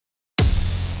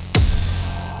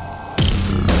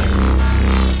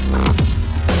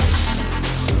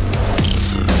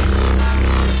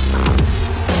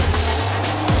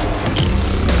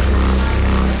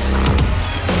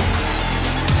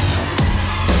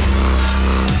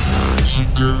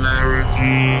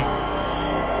Singularity.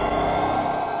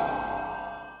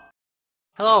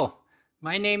 Hello,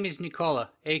 my name is Nicola,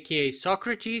 aka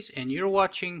Socrates, and you're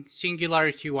watching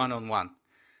Singularity One-on-One.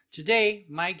 Today,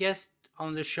 my guest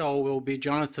on the show will be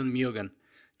Jonathan Mugan.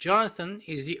 Jonathan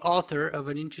is the author of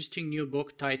an interesting new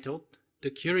book titled The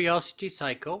Curiosity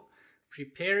Cycle: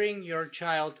 Preparing Your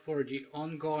Child for the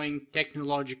Ongoing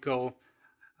Technological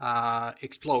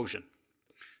Explosion.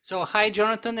 So, hi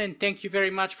Jonathan, and thank you very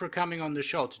much for coming on the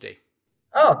show today.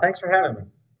 Oh, thanks for having me.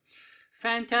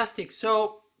 Fantastic.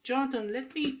 So, Jonathan,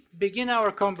 let me begin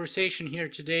our conversation here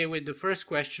today with the first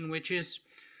question, which is,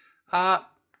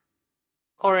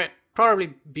 or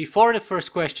probably before the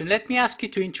first question, let me ask you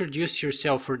to introduce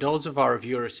yourself for those of our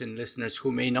viewers and listeners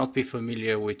who may not be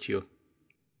familiar with you.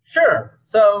 Sure.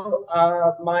 So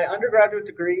my undergraduate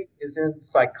degree is in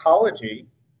psychology,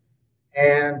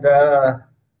 and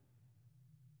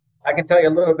I can tell you a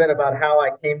little bit about how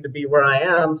I came to be where I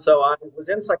am. So I was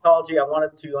in psychology. I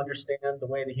wanted to understand the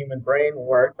way the human brain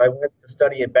works. I went to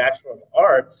study a Bachelor of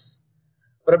Arts,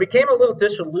 but I became a little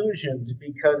disillusioned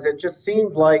because it just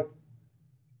seemed like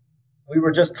we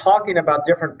were just talking about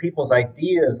different people's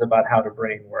ideas about how the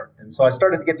brain worked. And so I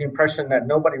started to get the impression that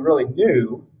nobody really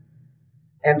knew.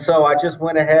 And so I just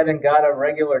went ahead and got a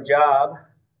regular job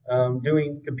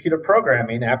doing computer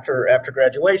programming after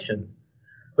graduation.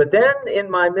 But then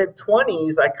in my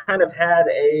mid-20s, I kind of had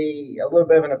a little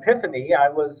bit of an epiphany. I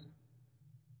was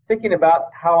thinking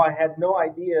about how I had no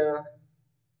idea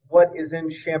what is in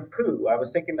shampoo. I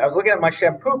was looking at my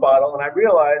shampoo bottle, and I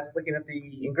realized, looking at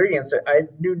the ingredients, that I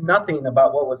knew nothing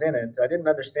about what was in it. I didn't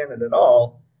understand it at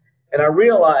all. And I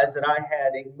realized that I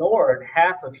had ignored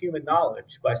half of human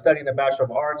knowledge by studying a Bachelor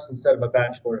of Arts instead of a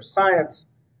Bachelor of Science.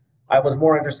 I was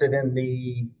more interested in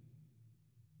the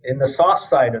soft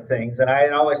side of things, and I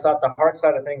had always thought the hard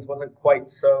side of things wasn't quite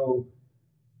so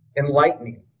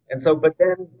enlightening. And so, but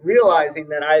then realizing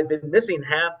that I had been missing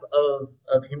half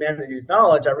of humanity's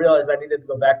knowledge, I realized I needed to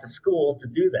go back to school to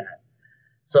do that.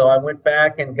 So I went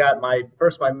back and got my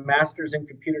master's in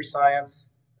computer science,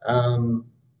 and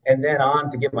then on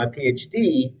to get my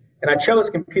PhD. And I chose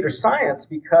computer science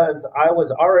because I was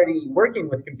already working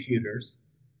with computers.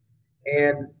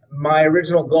 And my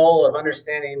original goal of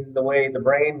understanding the way the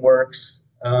brain works,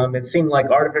 it seemed like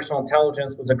artificial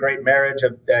intelligence was a great marriage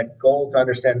of that goal to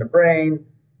understand the brain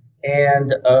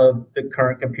and of the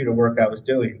current computer work I was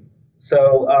doing.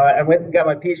 So I went and got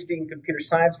my PhD in computer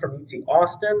science from UT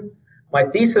Austin. My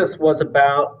thesis was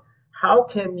about how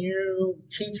can you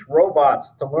teach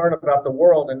robots to learn about the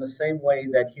world in the same way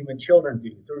that human children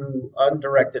do, through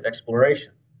undirected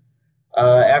exploration.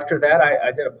 After that,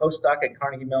 I did a postdoc at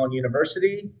Carnegie Mellon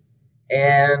University,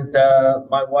 and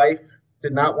my wife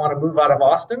did not want to move out of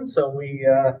Austin, so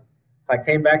I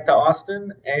came back to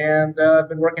Austin, and I've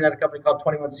been working at a company called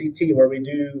 21CT, where we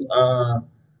do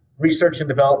research and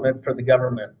development for the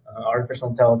government, artificial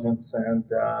intelligence and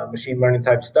machine learning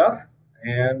type stuff,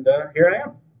 and here I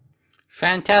am.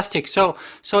 Fantastic. So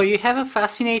you have a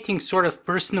fascinating sort of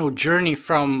personal journey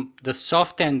from the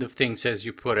soft end of things, as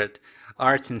you put it,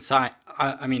 arts,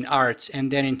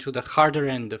 and then into the harder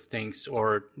end of things,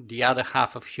 or the other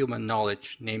half of human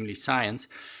knowledge, namely science.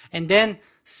 And then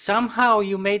somehow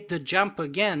you made the jump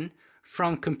again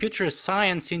from computer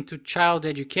science into child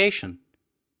education,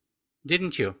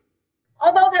 didn't you?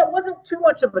 Although that wasn't too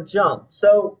much of a jump.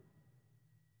 So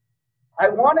I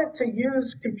wanted to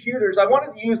use computers. I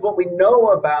wanted to use what we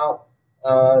know about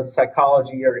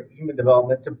psychology or human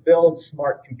development to build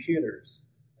smart computers.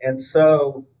 And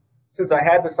so since I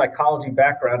had the psychology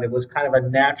background, it was kind of a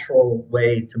natural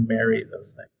way to marry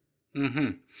those things.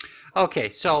 Mm-hmm. Okay,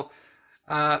 so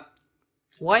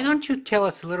why don't you tell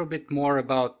us a little bit more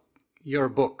about your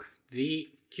book,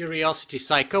 The Curiosity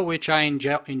Cycle, which I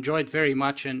enjoyed very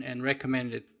much and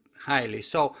recommended highly.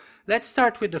 So let's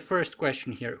start with the first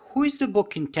question here. Who is the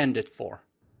book intended for?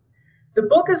 The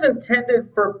book is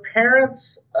intended for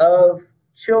parents of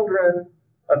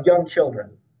young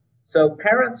children. So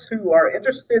parents who are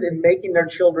interested in making their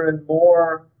children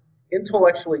more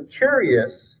intellectually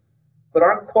curious, but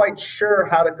aren't quite sure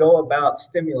how to go about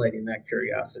stimulating that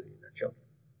curiosity in their children.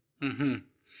 Mm-hmm.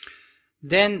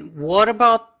 Then what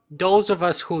about those of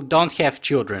us who don't have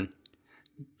children?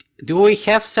 Do we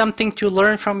have something to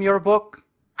learn from your book?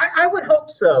 I would hope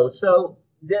so. So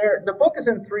the book is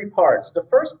in three parts. The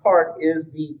first part is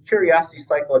the curiosity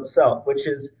cycle itself, which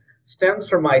stems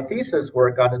from my thesis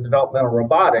work on the developmental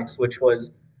robotics, which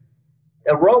was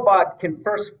a robot can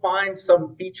first find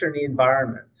some feature in the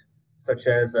environment, such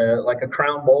as like a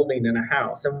crown molding in a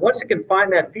house. And once it can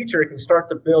find that feature, it can start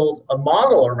to build a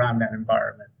model around that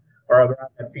environment or around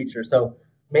that feature. So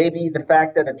maybe the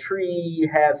fact that a tree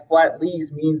has flat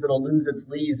leaves means it'll lose its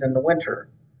leaves in the winter.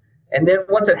 And then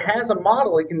once it has a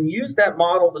model, it can use that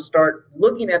model to start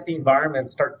looking at the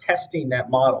environment, start testing that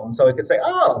model. And so it could say,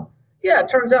 oh, yeah, it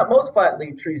turns out most flat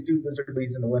leaf trees do lose their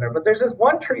leaves in the winter, but there's this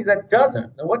one tree that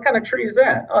doesn't. And what kind of tree is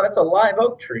that? Oh, that's a live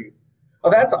oak tree. Oh,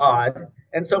 that's odd.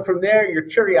 And so from there, your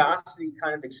curiosity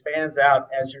kind of expands out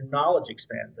as your knowledge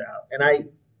expands out.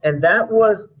 And that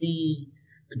was the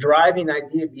driving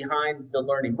idea behind the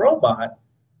learning robot.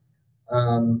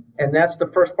 And that's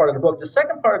the first part of the book. The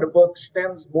second part of the book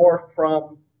stems more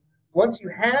from once you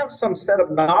have some set of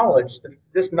knowledge,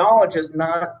 this knowledge is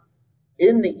not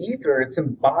in the ether, it's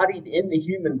embodied in the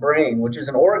human brain, which is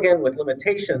an organ with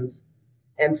limitations.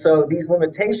 And so these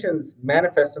limitations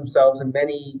manifest themselves in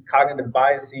many cognitive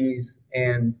biases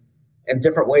and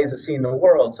different ways of seeing the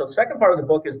world. So the second part of the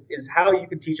book is how you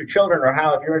can teach your children, or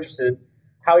how, if you're interested,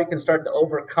 how you can start to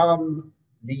overcome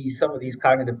some of these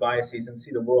cognitive biases and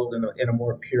see the world in a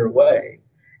more pure way.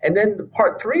 And then the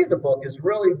part 3 of the book is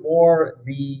really more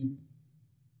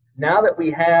now that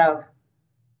we have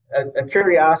a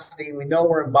curiosity, we know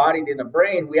we're embodied in the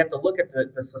brain, we have to look at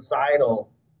the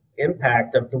societal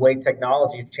impact of the way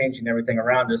technology is changing everything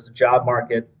around us, the job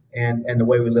market, and the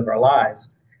way we live our lives.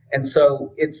 And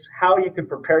so it's how you can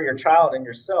prepare your child and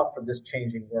yourself for this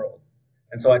changing world.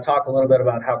 And so I talk a little bit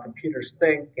about how computers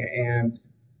think, and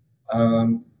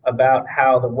about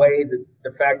how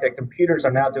the fact that computers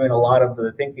are now doing a lot of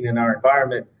the thinking in our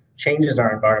environment changes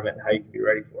our environment, and how you can be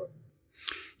ready for it.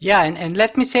 Yeah, and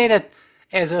let me say that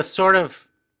as a sort of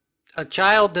a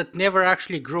child that never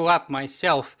actually grew up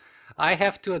myself, I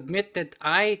have to admit that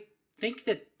I think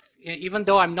that even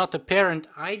though I'm not a parent,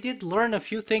 I did learn a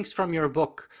few things from your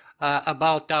book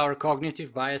about our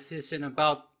cognitive biases and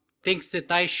about things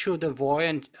that I should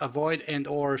avoid and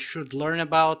or should learn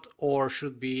about, or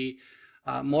should be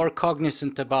more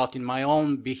cognizant about in my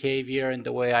own behavior and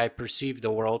the way I perceive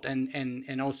the world,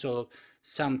 and also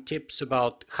some tips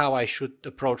about how I should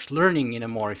approach learning in a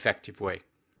more effective way.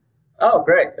 Oh,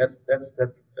 great!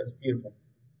 That's beautiful.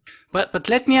 But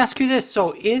let me ask you this: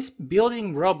 so, is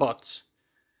building robots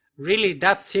really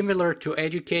that similar to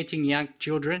educating young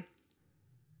children?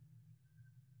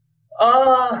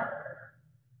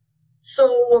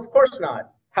 So of course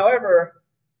not. However,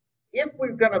 if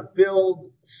we're going to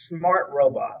build smart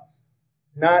robots,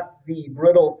 not the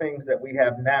brittle things that we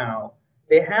have now,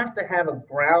 they have to have a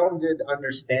grounded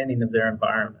understanding of their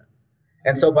environment.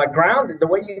 And so the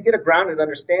way you get a grounded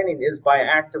understanding is by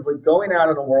actively going out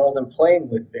in the world and playing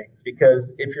with things. Because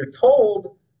if you're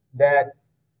told that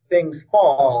things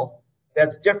fall,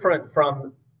 that's different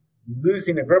from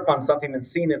losing a grip on something and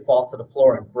seeing it fall to the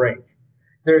floor and break.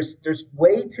 There's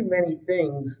way too many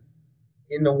things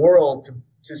in the world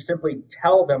to simply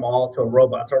tell them all to a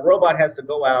robot. So a robot has to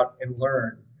go out and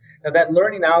learn. Now that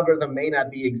learning algorithm may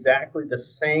not be exactly the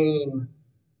same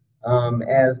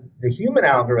as the human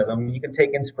algorithm. You can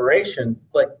take inspiration,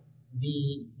 but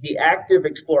the active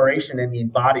exploration and the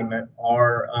embodiment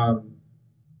are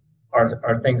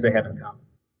things they have in common.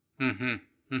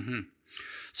 Mm-hmm. Mm-hmm.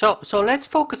 So let's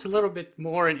focus a little bit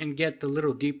more and get a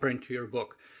little deeper into your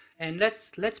book. And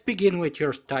let's begin with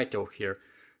your title here.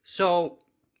 So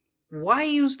why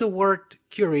use the word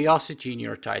curiosity in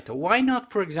your title? Why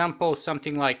not, for example,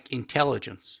 something like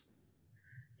intelligence?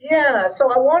 Yeah,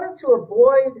 so I wanted to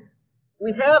avoid,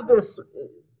 we have this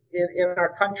in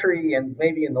our country and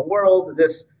maybe in the world,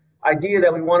 this idea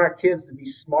that we want our kids to be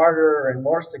smarter and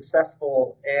more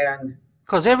successful. And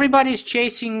because everybody's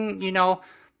chasing,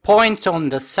 points on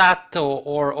the SAT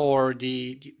or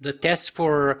the test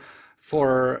for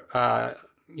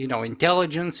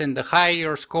intelligence, and the higher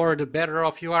your score, the better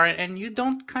off you are, and you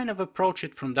don't kind of approach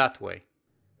it from that way.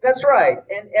 That's right.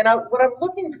 And what I'm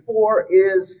looking for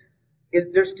is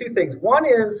there's two things. One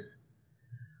is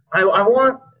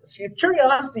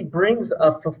curiosity brings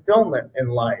a fulfillment in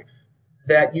life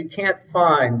that you can't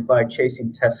find by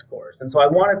chasing test scores. And so I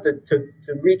wanted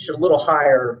to reach a little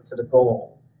higher to the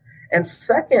goal. And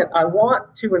second, I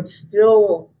want to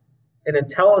instill an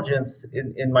intelligence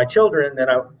in my children, and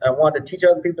I want to teach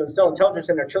other people to instill intelligence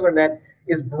in their children that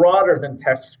is broader than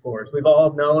test scores. We've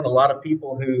all known a lot of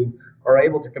people who are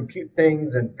able to compute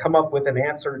things and come up with an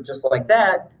answer just like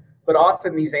that, but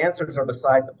often these answers are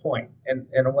beside the point. And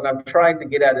what I'm trying to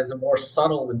get at is a more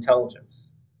subtle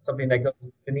intelligence, something that goes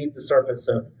beneath the surface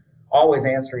of always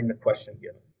answering the question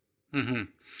given. Mm-hmm.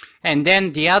 And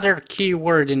then the other key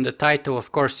word in the title,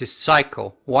 of course, is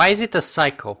cycle. Why is it a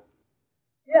cycle?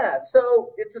 Yeah,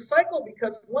 so it's a cycle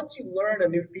because once you learn a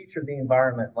new feature of the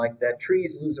environment, like that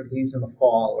trees lose their leaves in the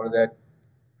fall, or that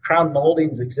crown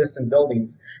moldings exist in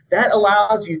buildings, that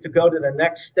allows you to go to the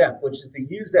next step, which is to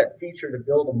use that feature to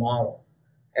build a model.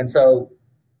 And so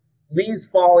leaves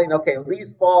falling, okay,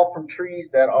 leaves fall from trees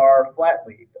that are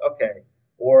flat-leaved, okay,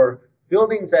 or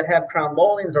buildings that have crown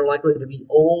moldings are likely to be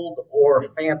old or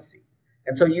fancy.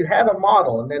 And so you have a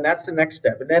model, and then that's the next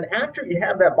step. And then after you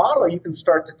have that model, you can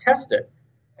start to test it.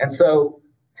 And so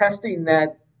testing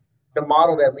that the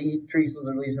model that trees lose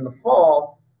their leaves in the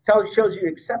fall shows you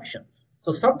exceptions.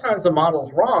 So sometimes the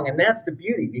model's wrong, and that's the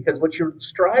beauty, because what you're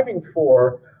striving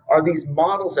for are these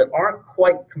models that aren't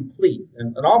quite complete.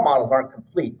 And all models aren't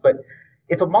complete, but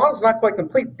if a model's not quite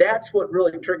complete, that's what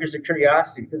really triggers the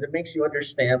curiosity, because it makes you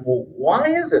understand, well,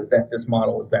 why is it that this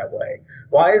model is that way?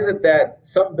 Why is it that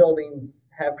some buildings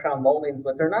have crown moldings,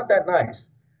 but they're not that nice?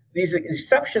 These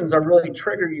exceptions are really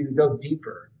trigger you to go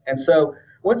deeper. And so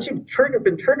once you've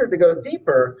been triggered to go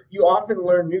deeper, you often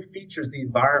learn new features of the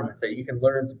environment that you can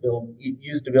learn to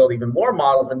use to build even more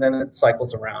models, and then it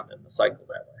cycles around in the cycle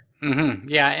that way. Mm-hmm.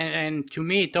 Yeah, and to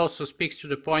me, it also speaks to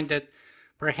the point that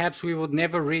perhaps we would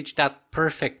never reach that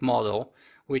perfect model,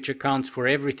 which accounts for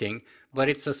everything, but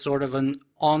it's a sort of an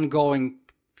ongoing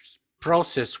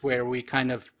process where we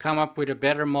kind of come up with a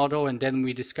better model, and then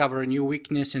we discover a new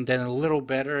weakness, and then a little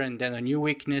better, and then a new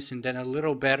weakness, and then a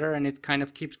little better, and it kind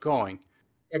of keeps going.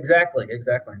 Exactly.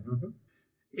 Mm-hmm.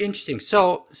 Interesting.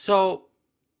 So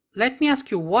let me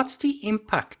ask you, what's the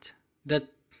impact that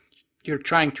you're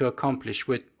trying to accomplish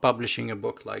with publishing a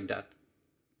book like that?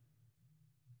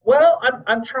 Well,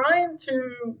 I'm trying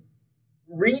to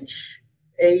reach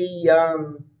a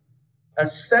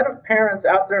set of parents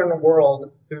out there in the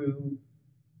world who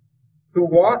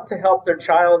want to help their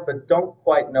child but don't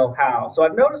quite know how. So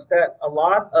I've noticed that a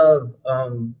lot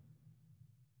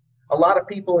of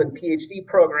people in PhD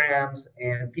programs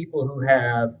and people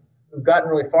who've gotten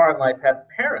really far in life have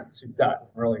parents who've gotten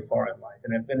really far in life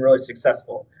and have been really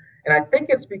successful. And I think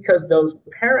it's because those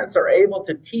parents are able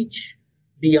to teach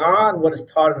beyond what is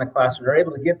taught in the classroom. They're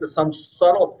able to get to some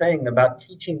subtle thing about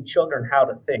teaching children how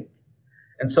to think.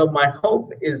 And so my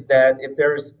hope is that if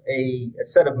there's a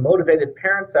set of motivated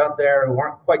parents out there who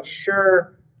aren't quite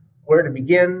sure where to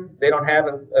begin, they don't have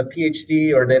a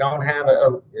PhD, or they don't have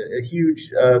a huge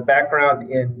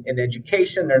background in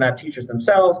education, they're not teachers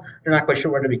themselves, they're not quite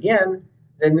sure where to begin,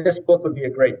 then this book would be a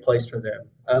great place for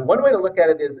them. One way to look at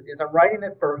it is I'm writing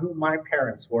it for who my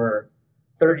parents were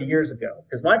 30 years ago.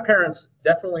 Because my parents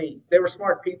they were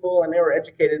smart people and they were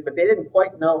educated, but they didn't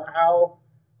quite know how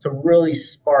to really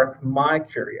spark my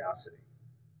curiosity.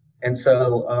 And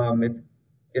so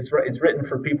it's written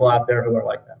for people out there who are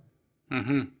like that.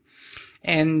 Mm-hmm.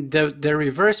 And the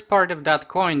reverse part of that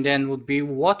coin then would be,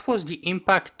 what was the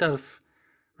impact of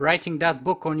writing that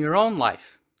book on your own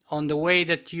life, on the way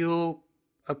that you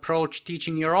approach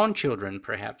teaching your own children,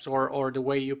 perhaps, or the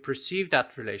way you perceive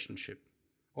that relationship,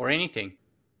 or anything?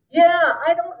 Yeah,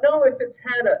 I don't know if it's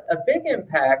had a big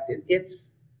impact.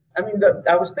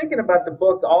 I was thinking about the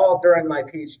book all during my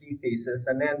PhD thesis,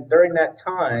 and then during that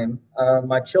time,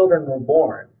 my children were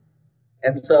born.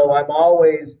 And so I'm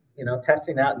always,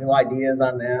 testing out new ideas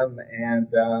on them and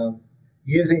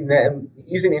using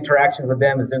interaction with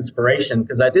them as inspiration,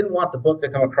 because I didn't want the book to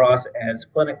come across as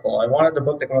clinical. I wanted the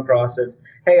book to come across as,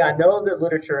 hey, I know the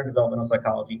literature in developmental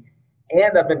psychology,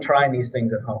 and I've been trying these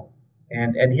things at home.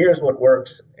 And here's what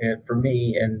works for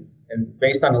me, and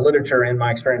based on the literature and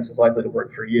my experience, is likely to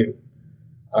work for you.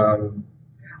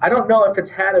 I don't know if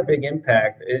it's had a big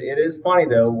impact. It is funny,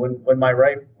 though, when my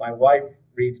wife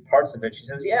reads parts of it, she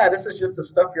says, yeah, this is just the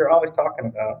stuff you're always talking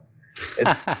about.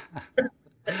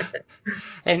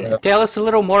 And tell us a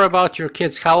little more about your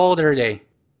kids. How old are they?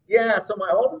 Yeah, so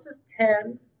my oldest is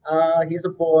 10. He's a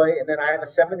boy, and then I have a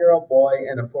 7-year-old boy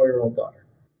and a 4-year-old daughter.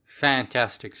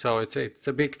 Fantastic. So it's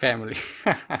a big family.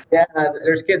 Yeah,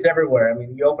 there's kids everywhere. I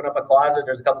mean, you open up a closet,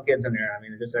 there's a couple kids in there. I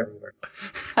mean, they're just everywhere.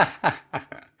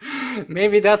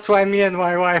 Maybe that's why me and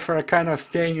my wife are kind of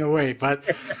staying away. But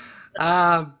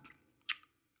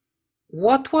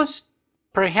what was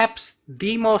perhaps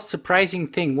the most surprising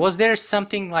thing? Was there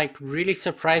something like really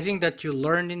surprising that you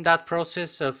learned in that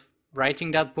process of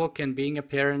writing that book and being a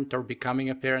parent, or becoming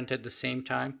a parent at the same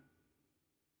time?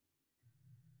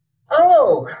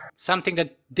 Oh. Something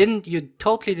that you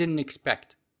totally didn't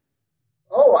expect.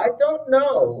 Oh, I don't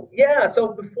know. Yeah, so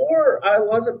before I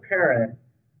was a parent,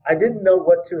 I didn't know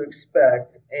what to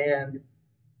expect, and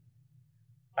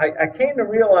I came to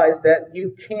realize that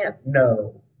you can't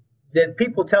know. That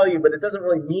people tell you, but it doesn't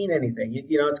really mean anything.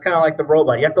 It's kind of like the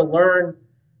robot. You have to learn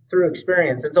through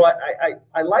experience. And so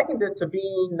I likened it to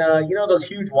being, those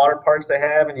huge water parks they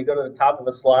have, and you go to the top of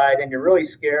a slide, and you're really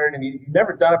scared, and you've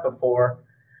never done it before.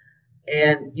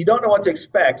 and you don't know what to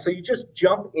expect, so you just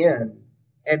jump in,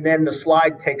 and then the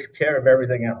slide takes care of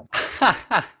everything else.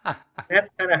 That's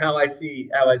kind of how I see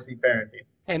parenting.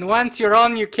 And once you're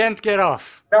on, you can't get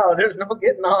off. No, there's no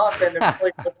getting off, and there's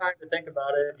really no time to think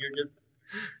about it. You're just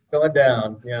going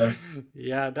down. Yeah.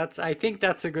 Yeah, I think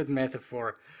that's a good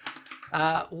metaphor.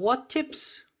 What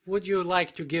tips would you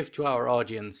like to give to our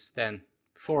audience then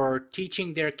for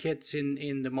teaching their kids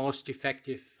in the most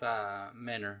effective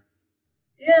manner?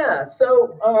 Yeah.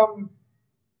 So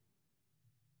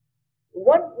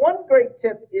one great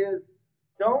tip is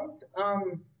don't.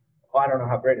 I don't know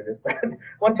how great it is, but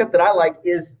one tip that I like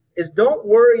is don't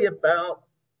worry about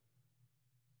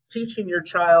teaching your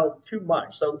child too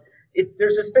much. So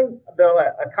there's this thing, though,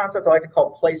 a concept I like to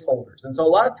call placeholders. And so a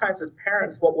lot of times as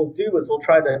parents, what we'll do is we'll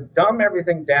try to dumb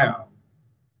everything down.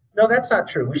 No, that's not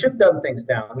true. We should dumb things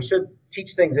down. We should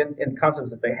teach things in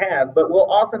concepts that they have, but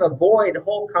we'll often avoid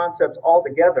whole concepts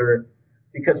altogether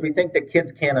because we think that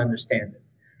kids can't understand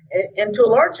it. And to a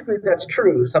large degree, that's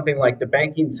true. Something like the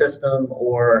banking system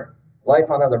or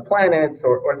life on other planets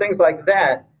or things like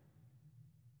that.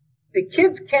 The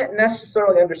kids can't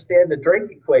necessarily understand the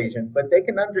Drake equation, but they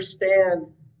can understand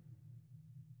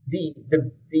the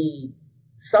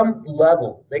some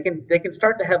level. They can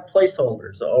start to have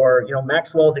placeholders or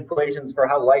Maxwell's equations for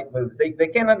how light moves. They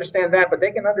can't understand that, but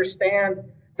they can understand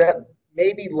that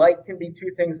maybe light can be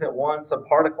two things at once, a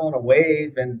particle and a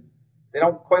wave, and they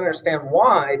don't quite understand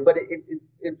why, but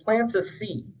it plants a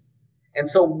seed. And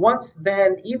so once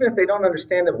then, even if they don't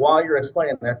understand it while you're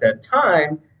explaining it at that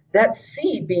time, that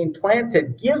seed being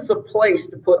planted gives a place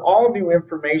to put all new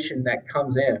information that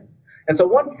comes in. And so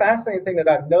one fascinating thing that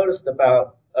I've noticed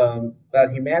about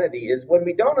humanity is when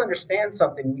we don't understand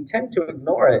something, we tend to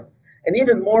ignore it. And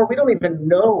even more, we don't even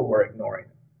know we're ignoring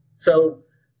it. So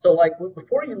like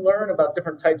before you learn about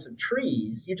different types of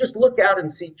trees, you just look out and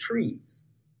see trees.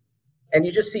 And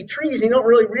you just see trees, and you don't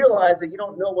really realize that you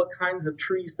don't know what kinds of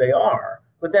trees they are.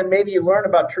 But then maybe you learn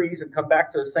about trees and come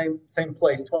back to the same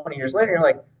place 20 years later, and you're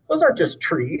like, those aren't just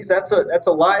trees. That's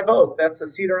a live oak. That's a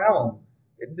cedar elm.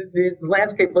 The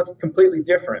landscape looks completely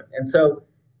different. And so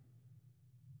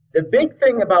the big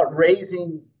thing about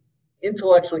raising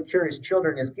intellectually curious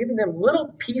children is giving them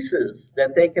little pieces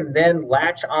that they can then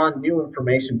latch on new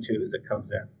information to as it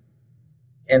comes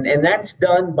in. And that's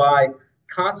done by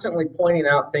constantly pointing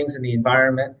out things in the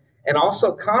environment and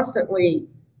also constantly,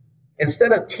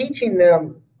 instead of teaching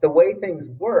them the way things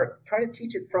work, try to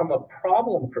teach it from a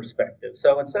problem perspective.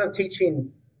 So instead of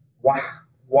teaching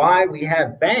why we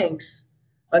have banks,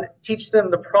 teach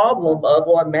them the problem of,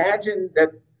 well, imagine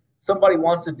that somebody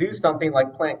wants to do something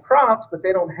like plant crops, but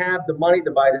they don't have the money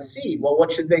to buy the seed. Well,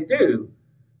 what should they do?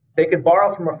 They could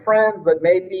borrow from a friend, but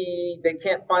maybe they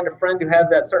can't find a friend who has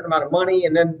that certain amount of money.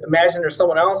 And then imagine there's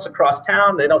someone else across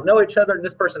town. They don't know each other, and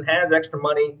this person has extra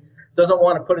money, doesn't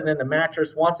want to put it in the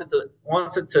mattress, wants it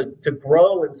to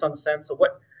grow in some sense. So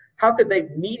how could they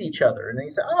meet each other? And then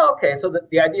you say, oh, okay. So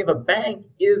the idea of a bank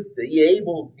is the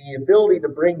ability to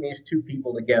bring these two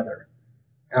people together.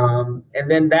 And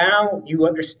then now you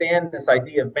understand this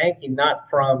idea of banking not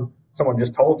from someone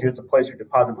just told you it's a place you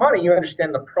deposit money. You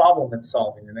understand the problem it's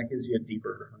solving, and that gives you a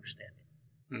deeper understanding.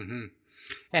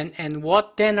 Mm-hmm. And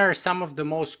what then are some of the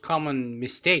most common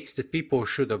mistakes that people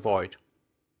should avoid?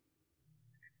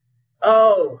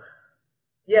 Oh,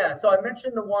 yeah. So I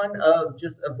mentioned the one of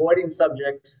just avoiding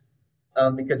subjects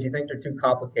because you think they're too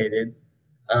complicated.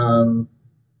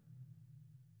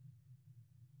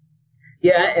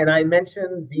 Yeah, and I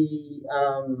mentioned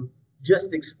the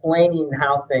just explaining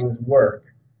how things work.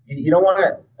 You don't want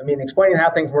to, explaining how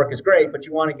things work is great, but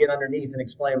you want to get underneath and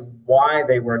explain why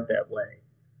they work that way.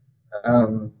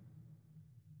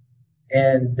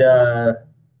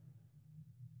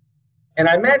 And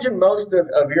I imagine most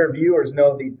of your viewers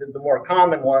know the more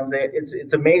common ones.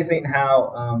 It's amazing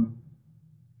how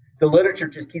the literature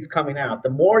just keeps coming out. The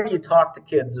more you talk to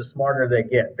kids, the smarter they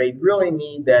get. They really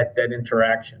need that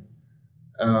interaction.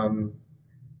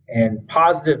 And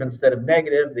positive instead of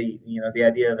negative, the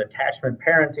idea of attachment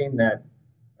parenting, that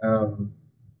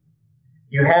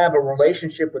you have a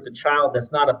relationship with the child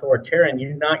that's not authoritarian.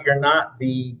 You're not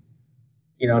the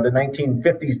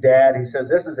 1950s dad who says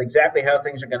this is exactly how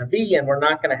things are going to be, and we're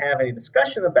not going to have any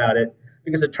discussion about it,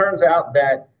 because it turns out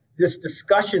that this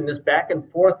discussion, this back and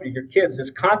forth with your kids,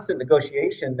 this constant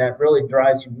negotiation that really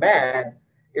drives you mad,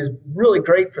 is really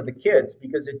great for the kids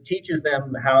because it teaches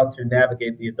them how to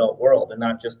navigate the adult world and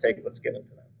not just take what's given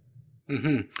to them.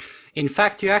 Mm-hmm. In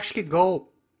fact, you actually go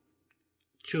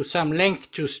to some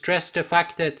length to stress the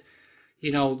fact that,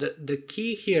 the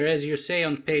key here, as you say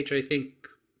on page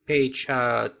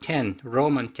 10,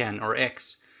 Roman 10 or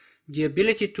X, the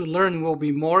ability to learn will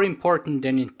be more important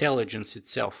than intelligence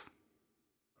itself,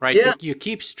 right? Yeah, You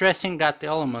keep stressing that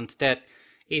element, that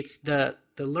it's the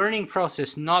learning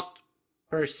process, not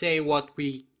per se what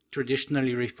we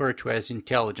traditionally refer to as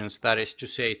intelligence. That is to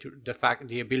say, to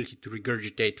the ability to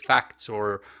regurgitate facts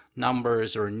or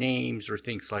numbers or names or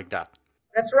things like that.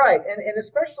 that's right. And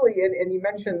especially, and you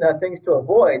mentioned things to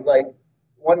avoid. Like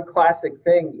one classic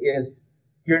thing is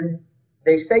you're.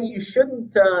 They say you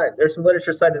shouldn't. There's some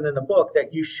literature cited in the book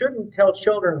that you shouldn't tell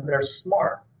children they're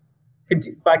smart.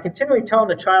 By continually telling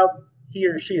the child he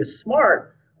or she is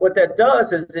smart, what that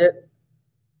does is it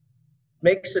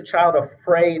makes the child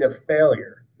afraid of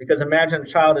failure. Because imagine a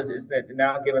child is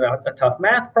now given a tough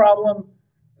math problem.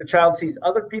 The child sees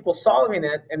other people solving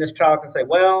it, and this child can say,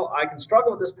 well, I can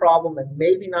struggle with this problem and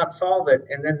maybe not solve it,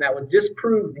 and then that would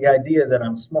disprove the idea that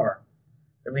I'm smart,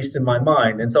 at least in my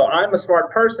mind. And so I'm a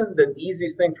smart person. The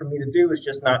easiest thing for me to do is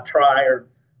just not try or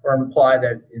imply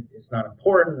that it's not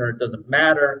important or it doesn't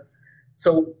matter.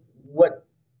 So what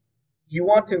you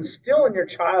want to instill in your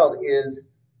child is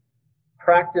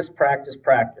practice, practice,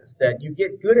 practice. That you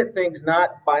get good at things not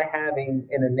by having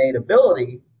an innate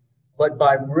ability, but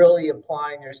by really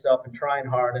applying yourself and trying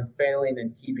hard and failing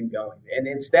and keeping going. And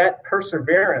it's that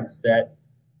perseverance that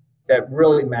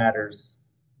really matters,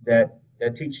 that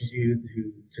teaches you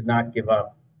to not give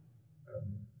up.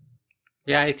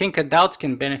 Yeah, I think adults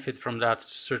can benefit from that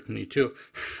certainly too.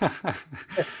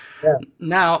 Yeah.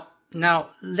 Now,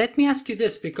 let me ask you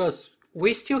this, because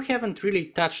we still haven't really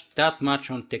touched that much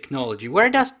on technology. Where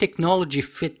does technology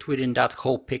fit within that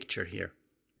whole picture here?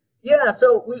 Yeah,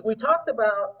 so we talked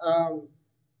about,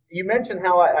 you mentioned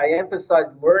how I emphasized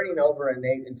learning over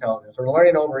innate intelligence, or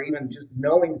learning over even just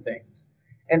knowing things.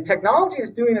 And technology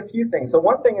is doing a few things. So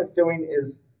one thing it's doing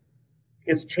is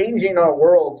it's changing our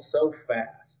world so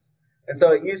fast. And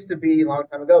so it used to be a long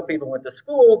time ago, people went to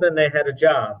school, then they had a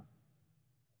job.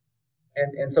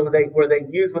 And so they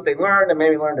used what they learned and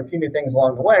maybe learned a few new things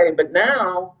along the way. But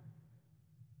now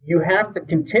you have to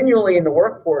continually in the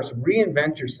workforce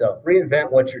reinvent yourself,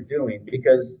 reinvent what you're doing,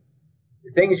 because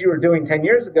the things you were doing 10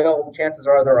 years ago, chances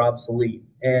are they're obsolete.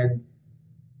 And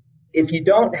if you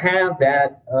don't have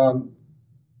that,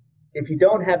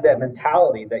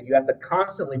 mentality that you have to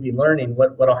constantly be learning,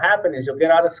 what'll happen is you'll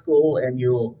get out of school and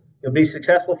you'll be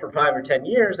successful for 5 or 10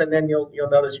 years, and then you'll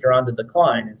notice you're on the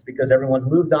decline. It's because everyone's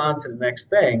moved on to the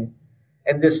next thing,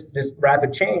 and this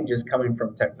rapid change is coming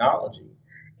from technology.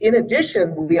 In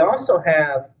addition, we also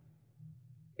have,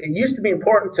 it used to be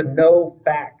important to know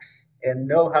facts and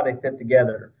know how they fit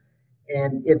together.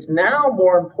 And it's now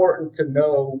more important to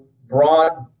know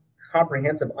broad,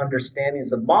 comprehensive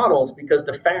understandings of models, because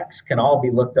the facts can all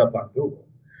be looked up on Google.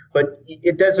 But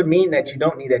it doesn't mean that you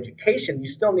don't need education. You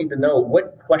still need to know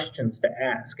what questions to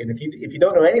ask. And if you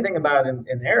don't know anything about an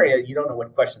area, you don't know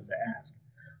what questions to ask.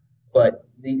 But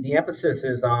the emphasis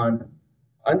is on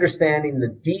understanding the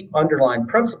deep underlying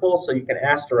principles so you can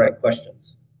ask the right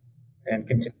questions and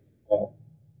continue to evolve.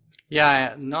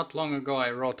 Yeah, not long ago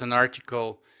I wrote an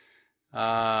article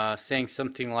saying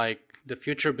something like, the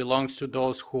future belongs to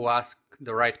those who ask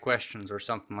the right questions or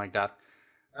something like that.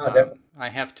 Oh, I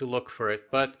have to look for it,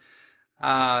 but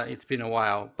it's been a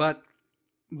while. But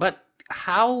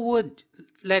how would,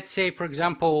 let's say, for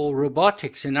example,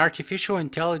 robotics and artificial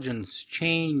intelligence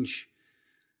change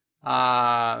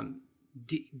the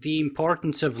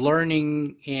importance of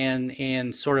learning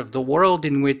and sort of the world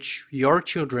in which your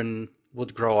children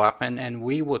would grow up, and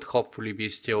we would hopefully be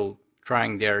still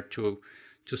trying there to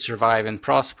survive and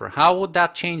prosper? How would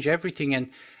that change everything?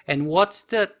 And what's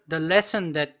the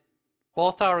lesson that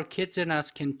both our kids and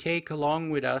us can take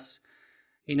along with us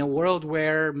in a world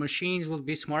where machines will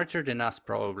be smarter than us,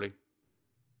 probably?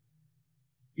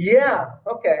 yeah,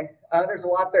 okay. There's a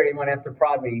lot there. You might have to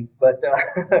prod me. But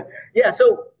yeah,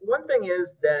 so one thing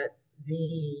is that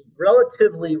the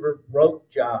relatively rote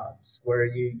jobs where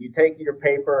you take your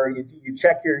paper, you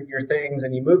check your things,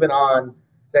 and you move it on,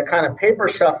 that kind of paper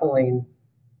shuffling,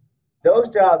 those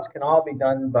jobs can all be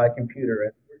done by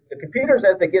computer. The computers,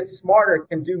 as they get smarter,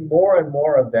 can do more and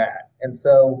more of that. And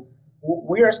so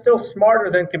we are still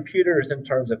smarter than computers in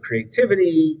terms of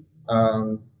creativity,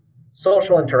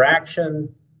 social interaction,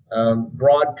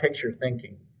 broad picture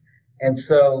thinking. And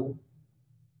so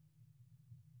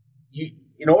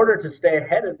in order to stay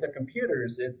ahead of the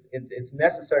computers, it's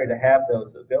necessary to have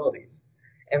those abilities.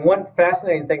 And one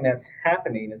fascinating thing that's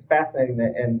happening is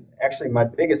and actually my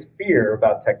biggest fear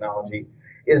about technology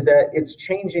is that it's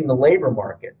changing the labor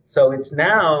market. So it's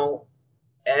now,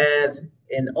 as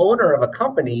an owner of a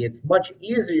company, it's much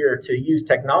easier to use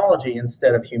technology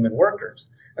instead of human workers.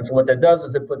 And so what that does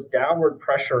is it puts downward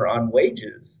pressure on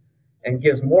wages. and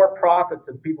gives more profit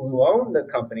to the people who own the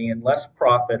company and less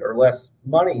profit or less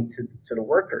money to the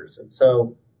workers. And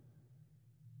so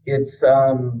it's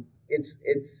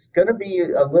going to be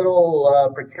a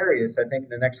little precarious, I think, in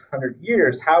the next 100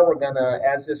 years, how we're going to,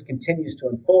 as this continues to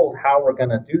unfold, how we're going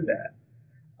to do that.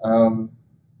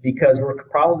 Because we're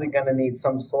probably going to need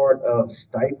some sort of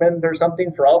stipend or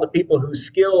something for all the people whose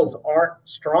skills aren't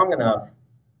strong enough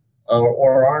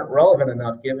or aren't relevant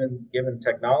enough given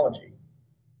technology.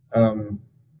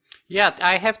 Yeah,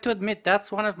 I have to admit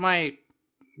that's one of my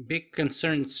big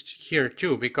concerns here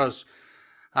too, because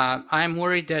I'm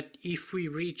worried that if we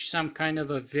reach some kind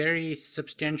of a very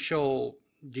substantial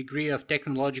degree of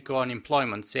technological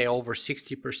unemployment, say over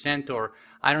 60%, or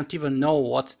I don't even know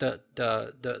what's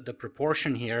the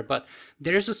proportion here, but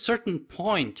there's a certain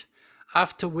point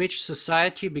after which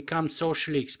society becomes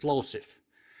socially explosive,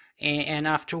 and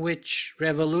after which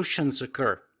revolutions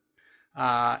occur.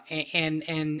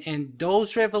 And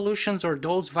those revolutions or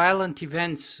those violent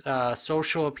events,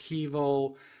 social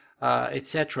upheaval,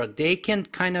 etc., they can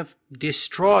kind of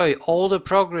destroy all the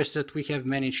progress that we have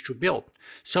managed to build.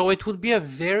 So it would be a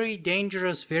very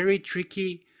dangerous, very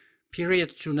tricky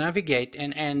period to navigate.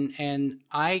 And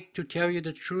I, to tell you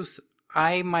the truth,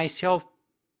 I myself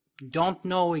don't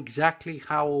know exactly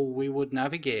how we would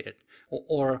navigate it,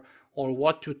 or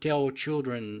what to tell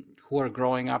children who are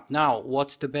growing up now.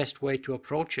 What's the best way to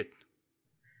approach it?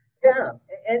 Yeah,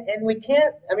 and we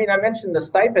can't. I mean, I mentioned the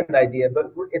stipend idea,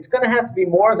 but it's going to have to be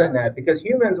more than that because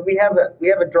humans, we have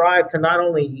a drive to not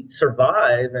only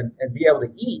survive and be able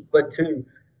to eat, but to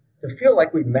feel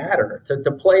like we matter,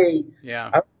 to play.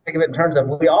 Yeah. I think of it in terms of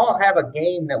we all have a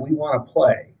game that we want to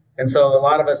play, and so a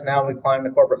lot of us now we climb the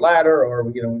corporate ladder, or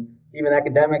even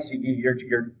academics,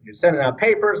 you're sending out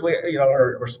papers,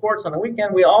 or sports on the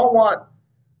weekend. We all want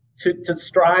to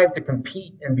strive to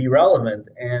compete and be relevant.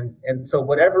 And so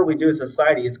whatever we do as a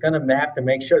society, it's going to have to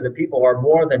make sure that people are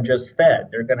more than just fed.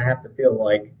 They're going to have to feel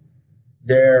like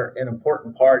they're an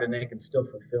important part and they can still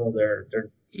fulfill their.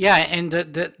 Yeah, and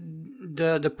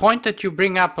the point that you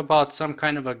bring up about some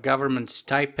kind of a government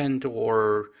stipend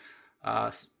or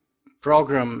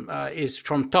program is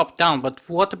from top down, but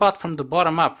what about from the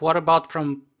bottom up? What about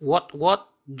from what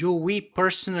do we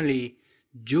personally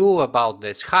do about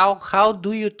this? How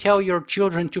do you tell your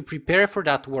children to prepare for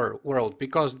that world?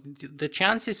 Because the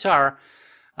chances are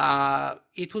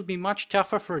it would be much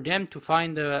tougher for them to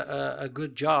find a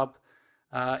good job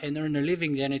and earn a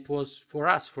living than it was for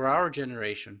us, for our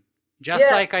generation. Just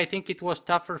like I think it was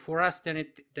tougher for us than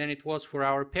it was for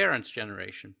our parents'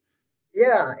 generation.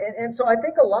 Yeah, and so I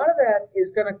think a lot of that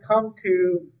is going to come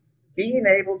to being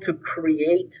able to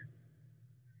create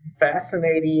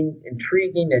fascinating,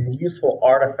 intriguing, and useful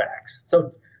artifacts.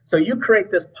 So you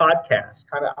create this podcast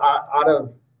kind of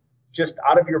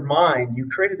out of your mind. You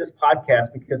created this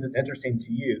podcast because it's interesting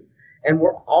to you. And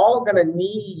we're all going to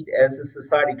need, as the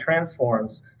society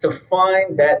transforms, to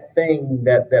find that thing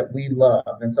that we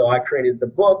love. And so I created the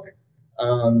book.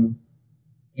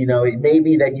 It may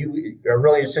be that you are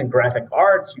really interested in graphic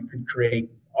arts. You could create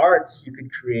arts. You could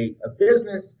create a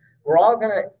business. We're all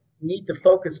going to need to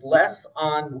focus less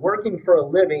on working for a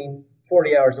living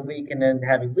 40 hours a week and then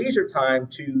having leisure time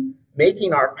to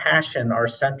making our passion our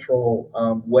central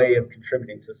way of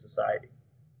contributing to society.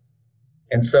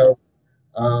 And so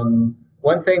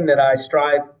one thing that I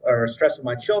strive or stress with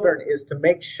my children is to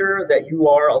make sure that you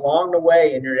are along the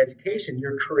way in your education,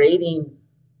 you're creating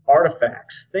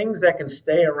artifacts, things that can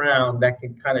stay around, that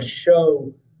can kind of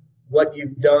show what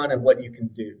you've done and what you can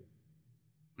do.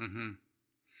 Mm-hmm.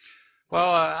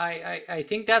 Well, I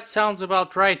think that sounds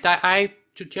about right. I,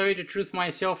 to tell you the truth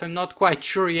myself, I'm not quite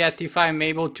sure yet if I'm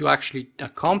able to actually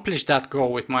accomplish that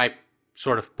goal with my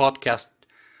sort of podcast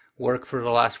work for the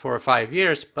last 4 or 5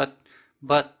 years. But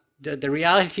the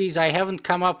reality is I haven't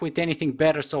come up with anything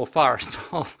better so far.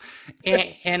 So,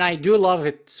 and I do love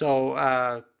it. So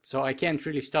I can't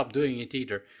really stop doing it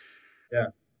either. Yeah.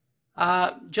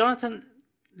 Jonathan,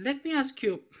 let me ask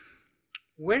you,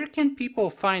 where can people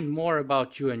find more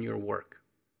about you and your work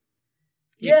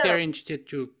if they're interested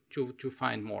to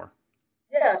find more?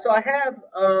 Yeah, so I have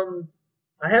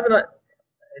an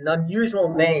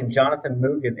unusual name, Jonathan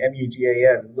Mugan,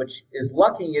 Mugan, which is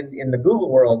lucky in the Google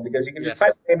world because you can just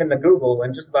type my name in the Google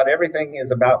and just about everything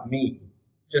is about me,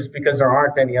 just because there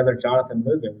aren't any other Jonathan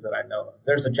Mugans that I know of.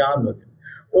 There's a John Mugan.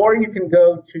 Or you can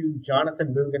go to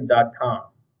jonathanmugan.com.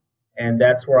 And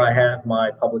that's where I have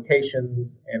my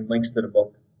publications and links to the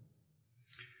book.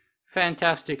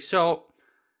 Fantastic. So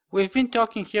we've been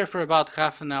talking here for about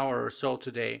half an hour or so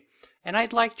today. And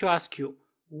I'd like to ask you,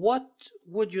 what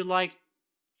would you like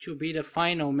to be the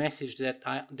final message that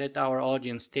our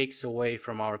audience takes away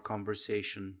from our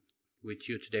conversation with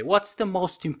you today? What's the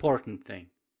most important thing?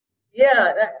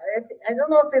 Yeah, I don't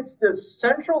know if it's the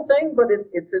central thing, but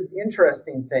it's an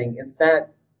interesting thing. It's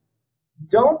that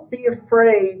don't be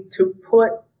afraid to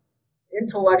put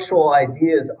intellectual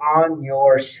ideas on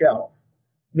your shelf.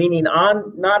 Meaning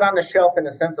on not on the shelf in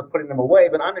the sense of putting them away,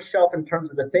 but on the shelf in terms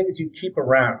of the things you keep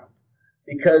around.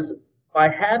 Because by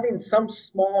having some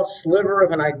small sliver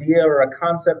of an idea or a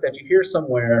concept that you hear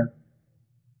somewhere,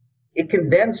 it can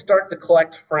then start to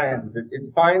collect friends.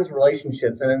 It finds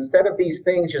relationships. And instead of these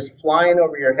things just flying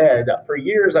over your head, for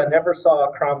years I never saw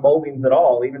crown moldings at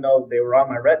all, even though they were on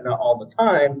my retina all the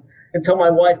time, until my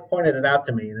wife pointed it out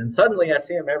to me. And then suddenly I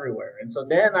see them everywhere. And so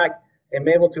then I am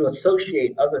able to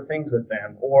associate other things with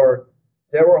them. Or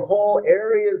there were whole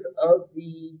areas of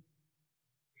the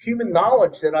human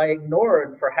knowledge that I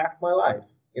ignored for half my life.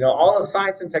 You know, all the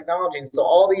science and technology. And so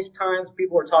all these times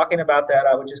people were talking about that,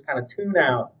 I would just kind of tune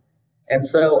out. And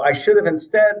so I should have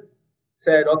instead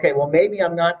said, okay, well, maybe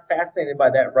I'm not fascinated by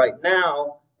that right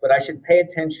now, but I should pay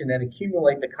attention and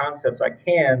accumulate the concepts I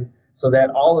can so that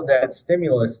all of that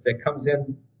stimulus that comes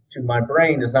in to my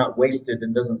brain is not wasted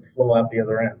and doesn't flow out the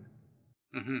other end.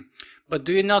 Mm-hmm. But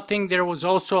do you not think there was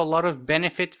also a lot of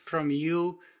benefit from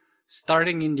you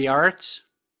starting in the arts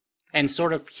and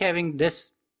sort of having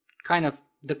this kind of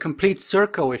the complete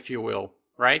circle, if you will,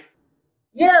 right?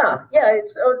 Yeah.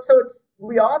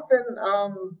 We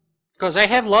often, because I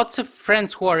have lots of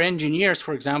friends who are engineers,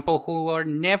 for example, who are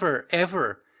never,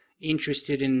 ever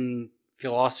interested in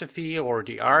philosophy or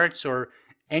the arts or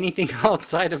anything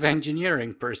outside of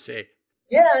engineering per se.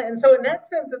 Yeah, and so in that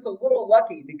sense, it's a little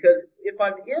lucky because if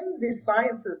I'm in the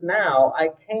sciences now, I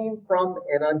came from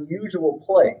an unusual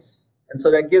place. And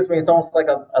so that gives me, it's almost like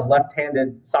a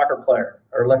left-handed soccer player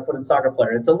or left-footed soccer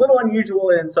player. It's a little unusual,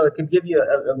 and so it can give you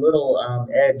a little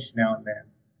edge now and then.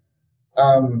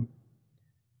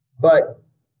 But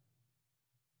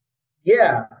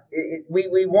yeah,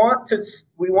 we want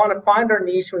to find our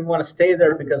niche. We want to stay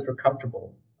there because we're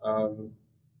comfortable.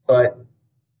 But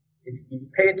if you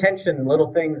pay attention,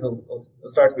 little things will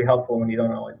start to be helpful when you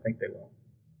don't always think they will.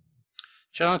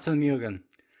 Jonathan Mugan,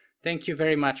 thank you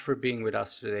very much for being with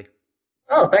us today.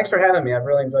 Oh, thanks for having me. I've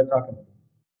really enjoyed talking with you.